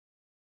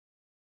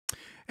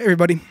Hey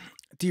everybody,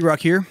 D-Rock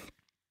here,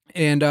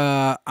 and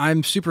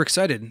I'm super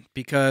excited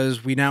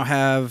because we now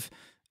have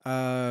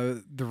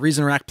the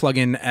Reason Rack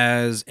plugin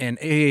as an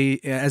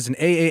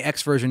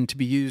AAX version to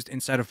be used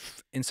inside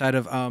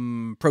of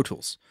Pro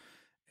Tools,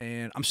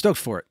 and I'm stoked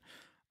for it.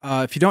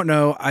 If you don't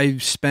know, I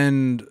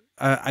spend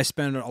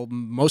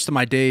most of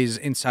my days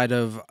inside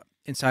of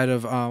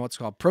what's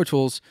called Pro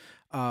Tools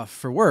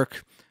for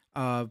work.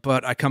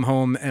 But I come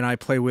home and I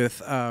play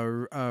with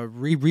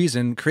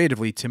Reason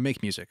creatively to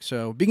make music.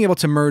 So being able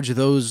to merge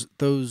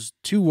those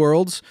two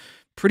worlds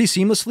pretty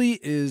seamlessly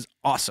is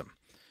awesome.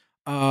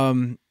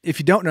 If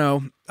you don't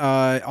know,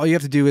 all you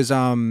have to do is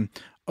open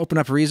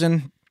up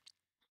Reason,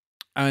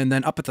 and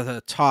then up at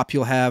the top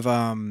you'll have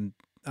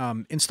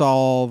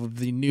install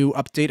the new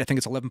update. I think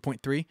it's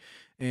 11.3,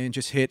 and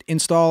just hit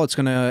install. It's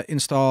gonna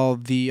install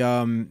the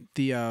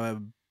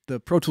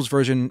Pro Tools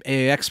version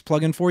AAX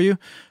plugin for you,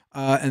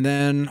 and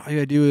then all you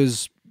gotta do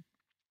is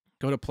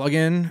go to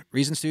plugin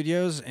Reason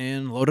Studios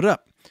and load it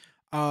up.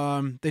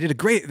 They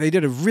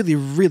did a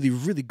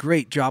really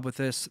great job with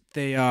this.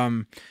 They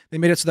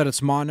made it so that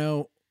it's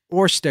mono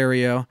or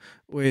stereo,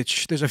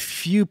 which there's a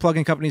few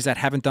plugin companies that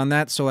haven't done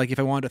that. So like if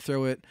I wanted to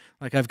throw it,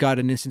 like I've got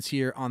an instance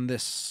here on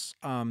this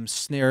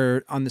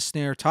snare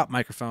top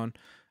microphone,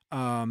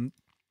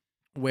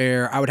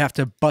 where I would have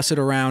to bus it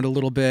around a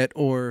little bit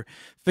or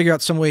figure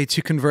out some way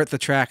to convert the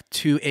track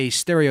to a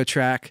stereo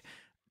track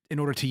in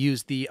order to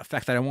use the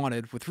effect that I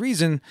wanted. With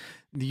Reason,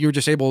 you're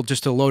just able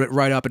just to load it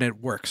right up and it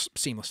works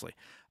seamlessly.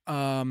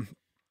 A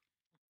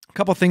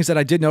couple things that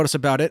I did notice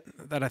about it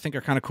that I think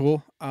are kind of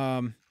cool.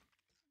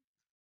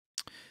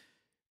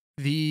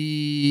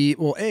 The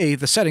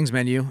settings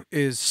menu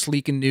is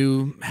sleek and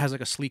new, has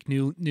like a sleek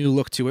new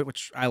look to it,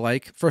 which I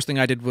like. First thing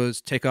I did was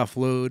take off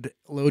load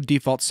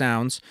default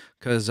sounds,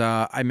 because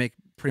I make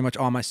pretty much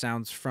all my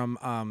sounds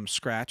from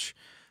scratch.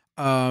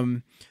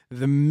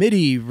 The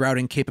Midi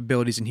routing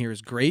capabilities in here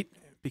is great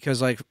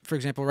because, like, for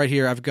example, right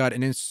here I've got I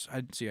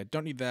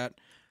don't need that.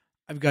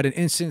 I've got an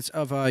instance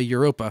of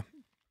Europa,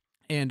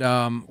 and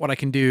what I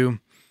can do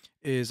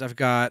is I've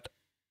got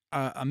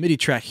a MIDI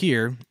track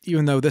here.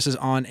 Even though this is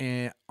on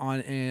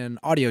an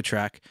audio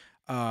track,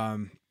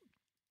 I've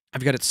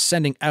got it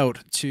sending out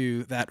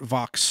to that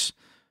Vox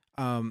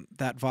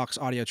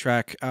audio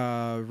track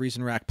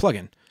Reason Rack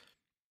plugin.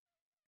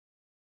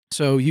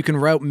 So you can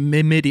route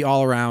MIDI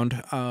all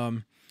around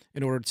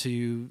in order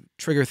to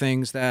trigger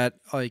things that,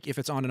 like, if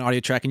it's on an audio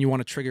track and you want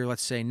to trigger,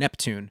 let's say,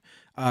 Neptune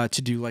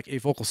to do like a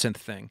vocal synth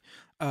thing.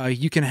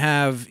 You can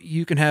have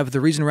the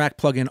Reason Rack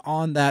plugin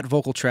on that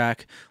vocal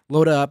track,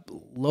 load up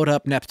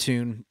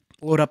Neptune,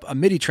 load up a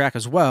MIDI track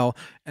as well,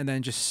 and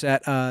then just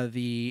set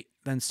the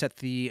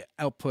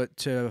output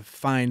to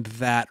find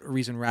that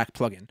Reason Rack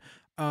plugin.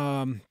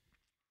 I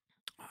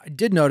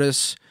did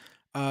notice,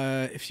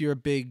 if you're a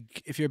big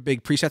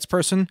presets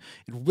person,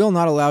 it will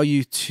not allow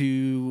you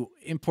to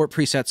import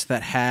presets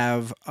that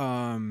have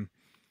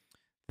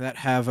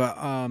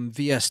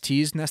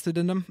VSTs nested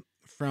in them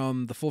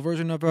from the full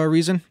version of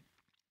Reason.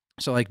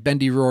 So like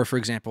Bendy Roar, for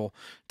example,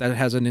 that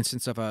has an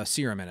instance of a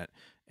serum in it,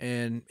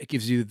 and it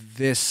gives you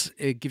this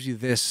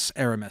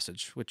error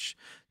message, which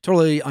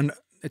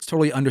it's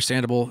totally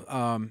understandable.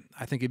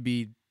 I think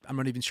I'm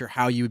not even sure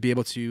how you would be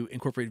able to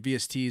incorporate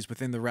VSTs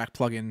within the Rack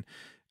plugin,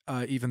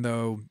 even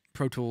though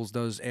Pro Tools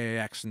does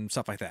AAX and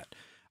stuff like that.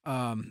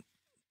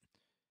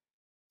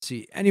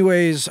 See,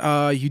 anyways,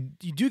 you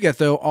do get,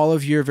 though, all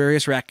of your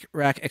various rack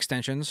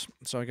extensions.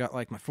 So I got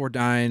like my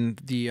 4-dyne,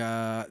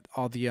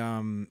 all the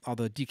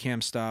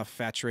decam stuff,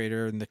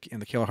 Faturator, and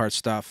the kilohertz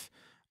stuff.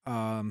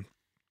 I'm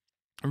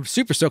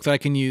super stoked that I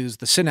can use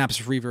the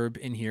Synapse reverb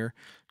in here,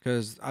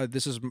 because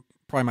this is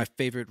probably my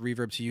favorite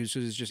reverb to use,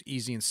 because it's just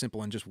easy and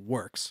simple and just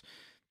works.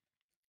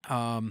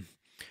 It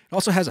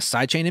also has a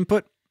sidechain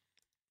input,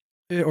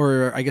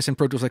 or I guess in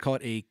Pro Tools I call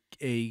it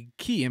a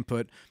key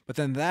input, but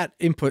then that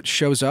input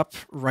shows up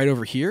right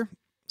over here,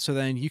 so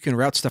then you can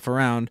route stuff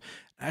around.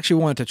 I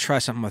actually wanted to try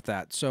something with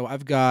that. So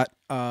I've got,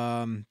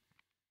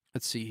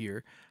 let's see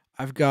here,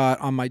 I've got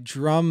on my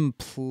drum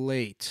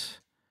plate,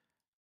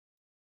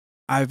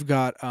 I've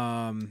got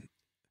an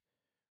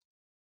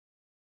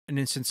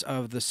instance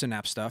of the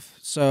Synapse stuff.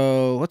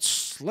 So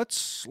let's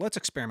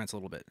experiment a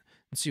little bit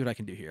and see what I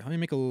can do here. Let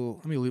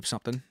me loop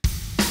something.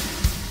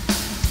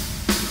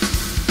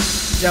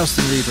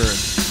 Jousting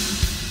reverb.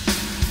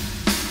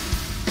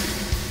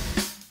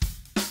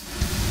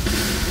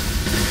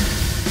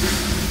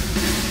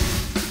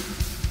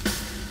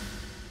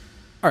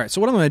 All right,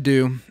 so what I'm going to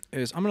do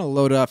is I'm going to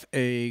load up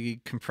a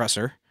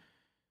compressor,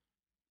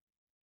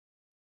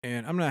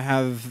 and I'm going to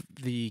have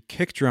the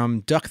kick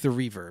drum duck the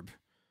reverb.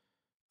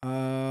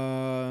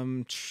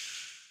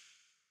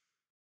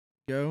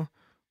 Go.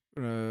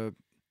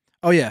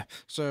 Oh yeah,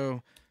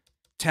 so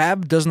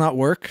tab does not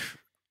work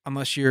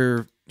unless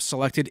you're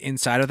selected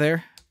inside of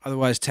there.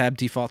 Otherwise, tab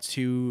defaults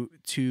to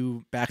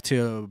back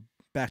to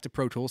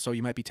Pro Tools. So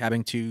you might be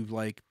tabbing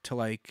to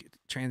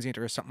Transient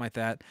or something like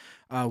that.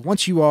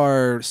 Once you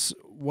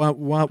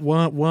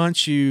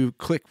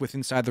click with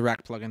inside the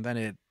Rack plugin, then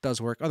it does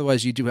work.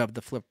 Otherwise, you do have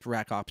the flip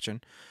rack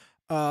option.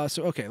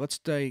 So okay, let's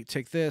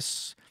take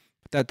this,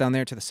 put that down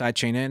there to the side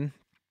chain in,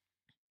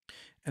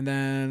 and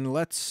then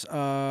let's set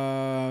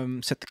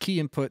the key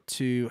input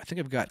to, I think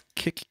I've got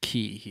kick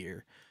key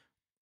here.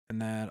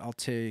 And then I'll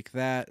take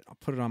that, I'll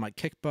put it on my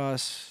kick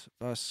bus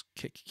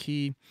kick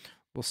key.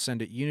 We'll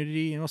send it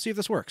Unity, and we'll see if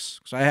this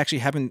works. So I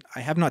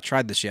have not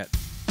tried this yet.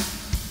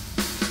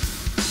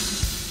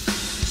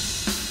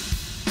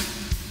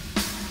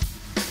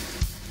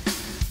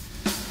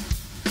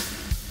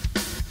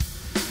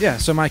 Yeah,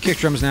 so my kick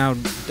drum's now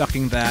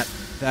ducking that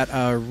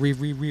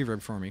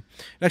reverb for me.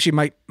 It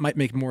actually might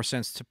make more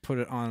sense to put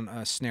it on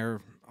the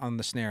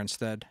snare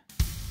instead.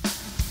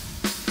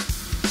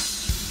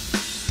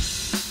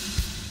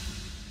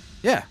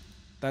 Yeah,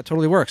 that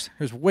totally works.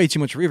 There's way too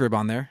much reverb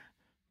on there,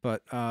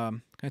 but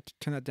can I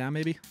turn that down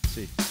maybe? Let's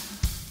see.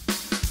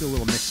 Do a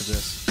little mix of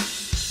this.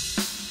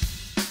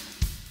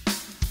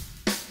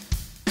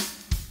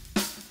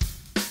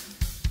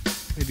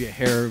 Maybe a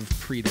hair of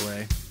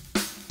pre-delay.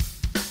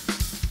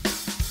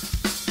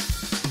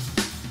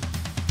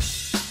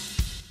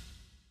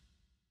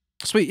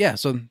 Sweet, yeah.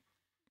 So,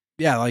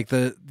 yeah, like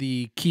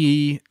the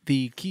key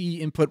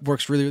input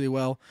works really, really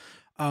well.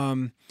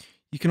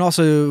 You can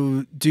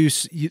also do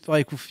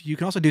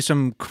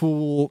some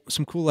cool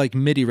like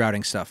Midi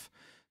routing stuff.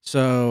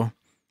 So,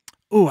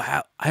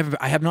 I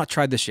have not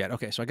tried this yet.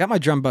 Okay, so I got my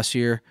drum bus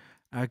here.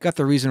 I got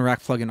the Reason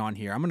Rack plugin on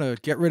here. I'm gonna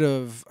get rid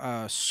of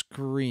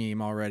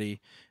Scream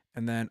already,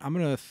 and then I'm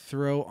gonna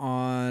throw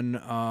on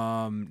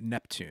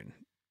Neptune.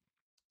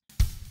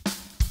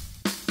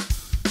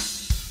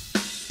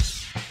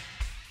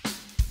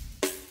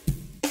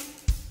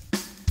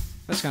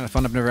 That's kind of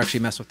fun. I've never actually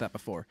messed with that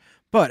before.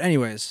 But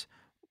anyways,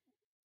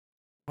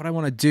 what I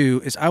want to do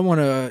is I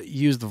want to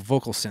use the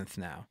vocal synth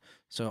now.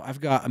 So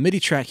I've got a MIDI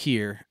track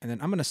here, and then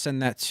I'm going to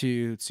send that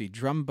to, let's see,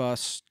 drum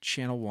bus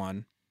channel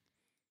 1.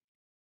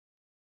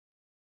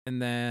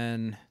 And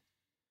then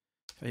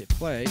if I hit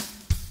play,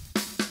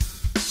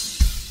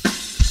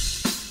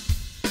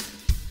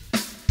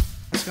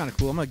 that's kind of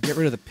cool. I'm going to get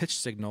rid of the pitch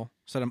signal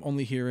so that I'm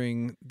only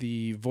hearing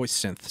the voice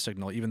synth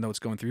signal, even though it's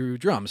going through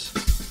drums.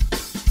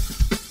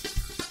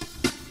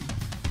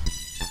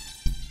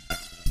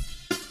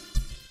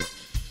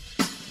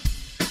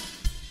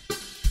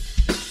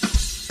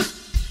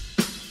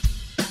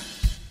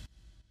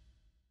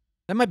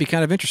 That might be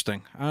kind of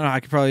interesting. I don't know. I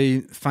could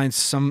probably find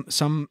some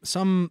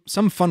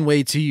fun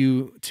way to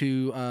use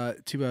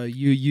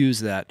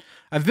that.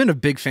 I've been a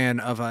big fan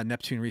of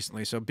Neptune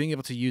recently, so being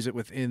able to use it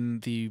within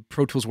the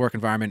Pro Tools work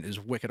environment is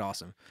wicked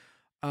awesome.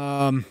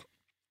 Oh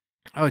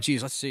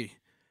geez, let's see.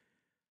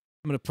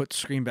 I'm gonna put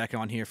Scream back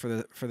on here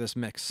for this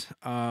mix.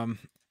 Tame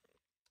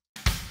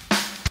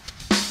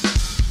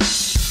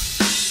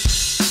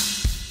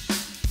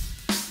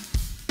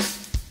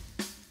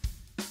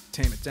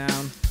it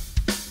down.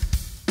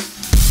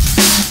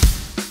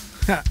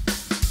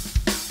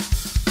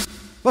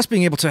 Plus,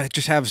 being able to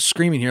just have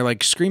Scream in here,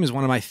 like Scream is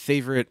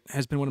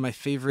has been one of my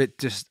favorite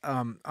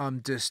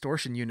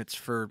distortion units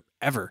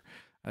forever.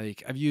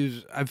 Like I've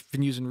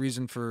been using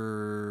Reason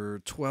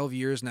for 12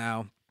 years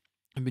now.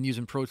 I've been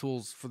using Pro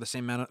Tools for the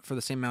same amount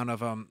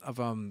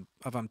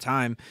of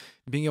time.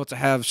 Being able to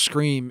have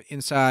Scream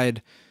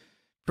inside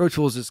Pro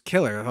Tools is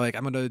killer. Like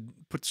I'm gonna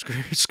put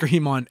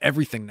Scream on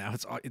everything now.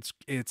 It's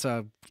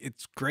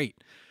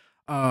great.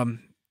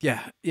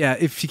 Yeah.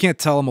 If you can't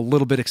tell, I'm a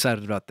little bit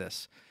excited about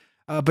this.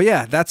 But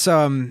yeah, that's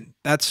kind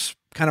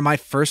of my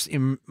first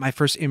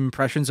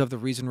impressions of the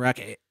Reason Rack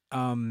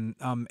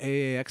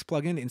AAX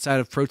plugin inside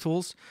of Pro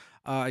Tools.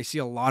 I see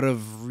a lot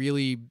of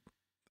really.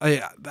 I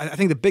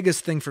think the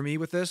biggest thing for me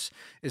with this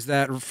is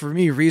that for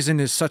me, Reason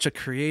is such a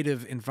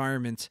creative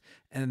environment,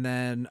 and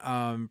then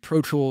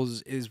Pro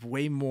Tools is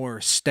way more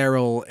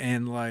sterile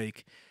and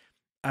like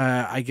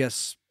I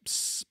guess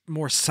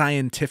more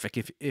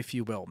scientific, if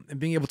you will, and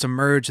being able to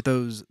merge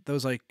those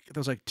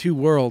two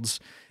worlds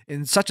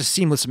in such a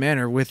seamless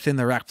manner within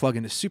the Rack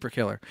plugin is super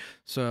killer.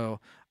 So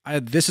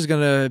this is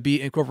going to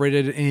be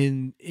incorporated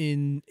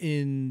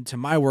into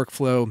my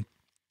workflow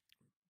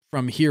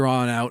from here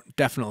on out,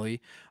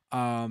 definitely.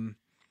 And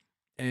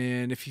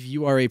if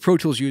you are a Pro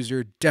Tools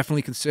user,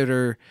 definitely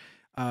consider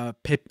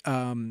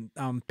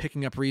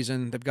picking up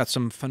Reason. They've got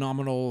some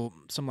phenomenal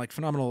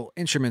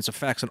instruments,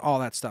 effects, and all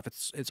that stuff.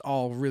 It's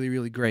all really,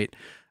 really great.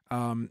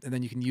 And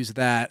then you can use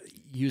that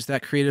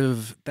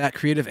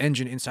creative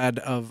engine inside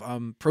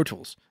of Pro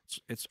Tools.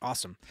 It's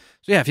awesome.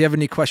 So yeah, if you have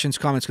any questions,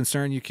 comments,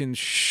 concern, you can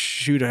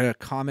shoot a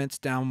comment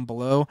down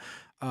below.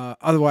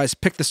 Otherwise,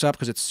 pick this up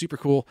because it's super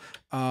cool.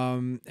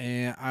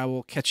 And I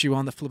will catch you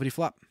on the flippity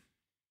flop.